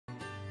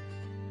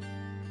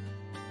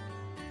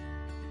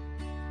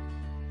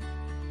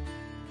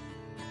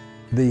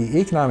The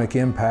economic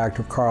impact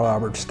of Carl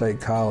Albert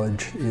State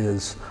College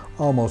is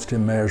almost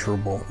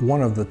immeasurable.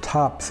 One of the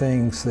top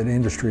things that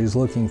industry is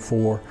looking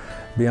for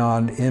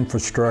beyond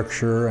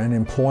infrastructure and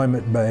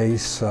employment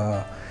base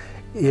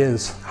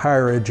is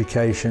higher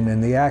education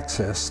and the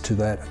access to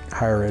that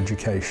higher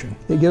education.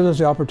 It gives us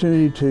the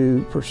opportunity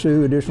to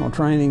pursue additional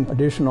training,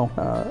 additional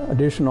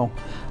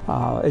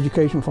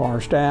education for our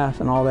staff,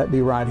 and all that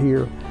be right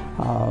here.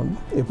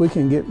 If we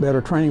can get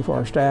better training for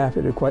our staff,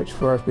 it equates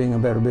for us being a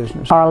better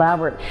business. Carl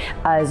Albert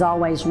is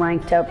always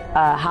ranked up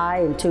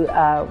high into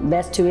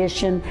best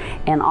tuition,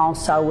 and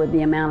also with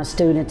the amount of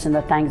students and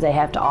the things they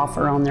have to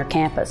offer on their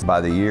campus.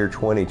 By the year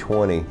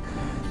 2020,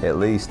 at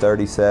least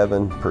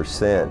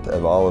 37%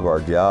 of all of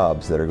our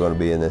jobs that are going to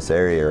be in this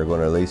area are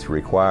going to at least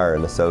require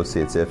an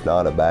associate's, if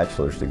not a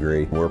bachelor's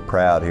degree. We're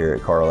proud here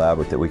at Carl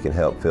Albert that we can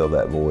help fill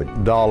that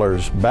void.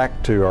 Dollars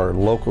back to our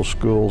local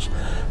schools,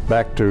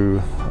 back to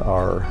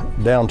our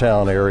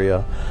downtown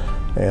area,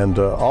 and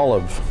all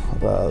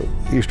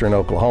of eastern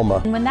Oklahoma.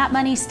 When that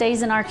money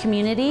stays in our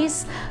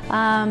communities,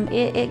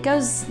 it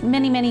goes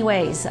many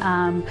ways.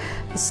 The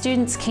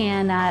students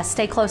can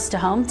stay close to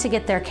home to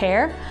get their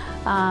care.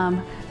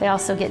 They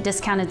also get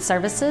discounted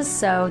services,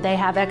 so they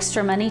have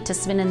extra money to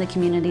spend in the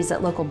communities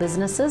at local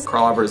businesses.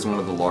 Carl Albert is one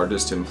of the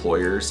largest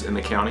employers in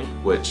the county,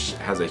 which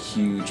has a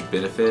huge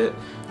benefit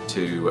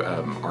to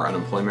our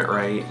unemployment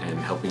rate and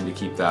helping to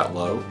keep that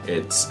low.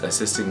 It's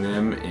assisting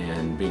them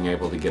in being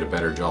able to get a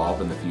better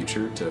job in the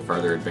future to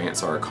further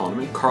advance our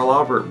economy. Carl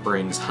Albert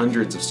brings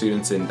hundreds of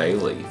students in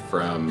daily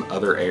from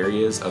other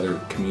areas, other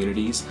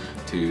communities,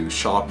 to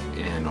shop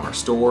in our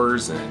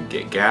stores and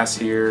get gas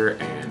here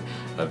and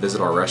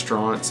visit our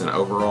restaurants, and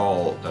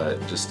overall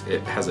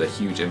it has a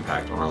huge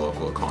impact on our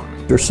local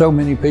economy. There's so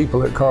many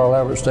people at Carl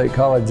Albert State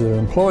College that are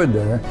employed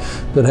there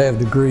that have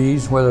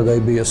degrees, whether they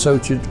be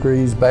associate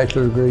degrees,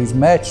 bachelor degrees,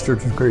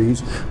 master's degrees,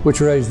 which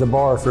raise the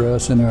bar for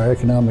us in our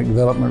economic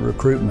development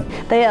recruitment.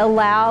 They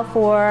allow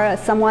for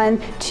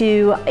someone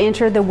to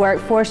enter the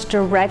workforce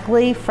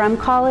directly from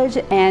college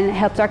and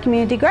helps our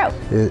community grow.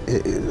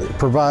 It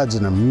provides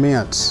an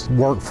immense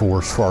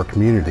workforce for our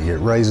community. It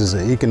raises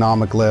the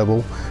economic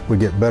level. We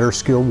get better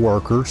skilled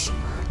workers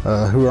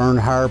who earn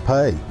higher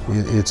pay.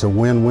 It's a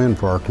win-win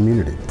for our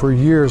community. For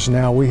years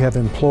now, we have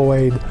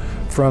employed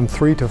from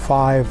 3 to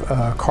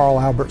 5 Carl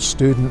Albert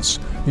students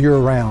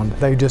year-round.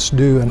 They just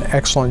do an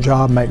excellent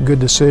job, make good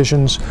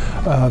decisions,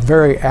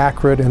 very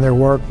accurate in their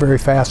work, very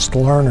fast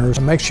learners.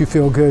 It makes you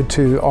feel good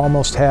to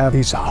almost have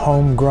these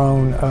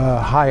homegrown,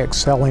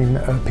 high-excelling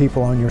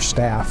people on your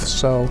staff.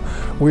 So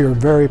we are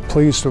very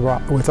pleased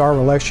with our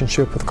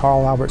relationship with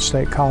Carl Albert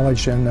State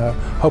College and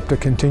hope to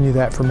continue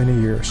that for many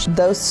years.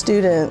 Those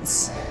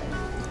students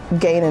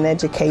gain an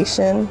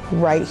education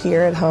right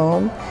here at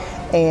home,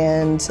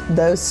 and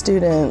those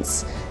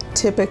students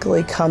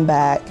typically come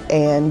back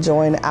and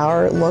join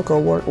our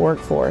local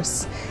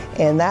workforce,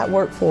 and that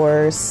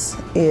workforce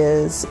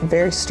is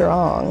very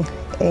strong,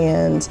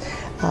 and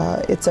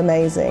it's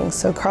amazing.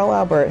 So Carl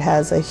Albert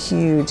has a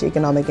huge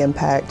economic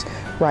impact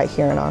right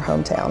here in our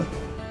hometown.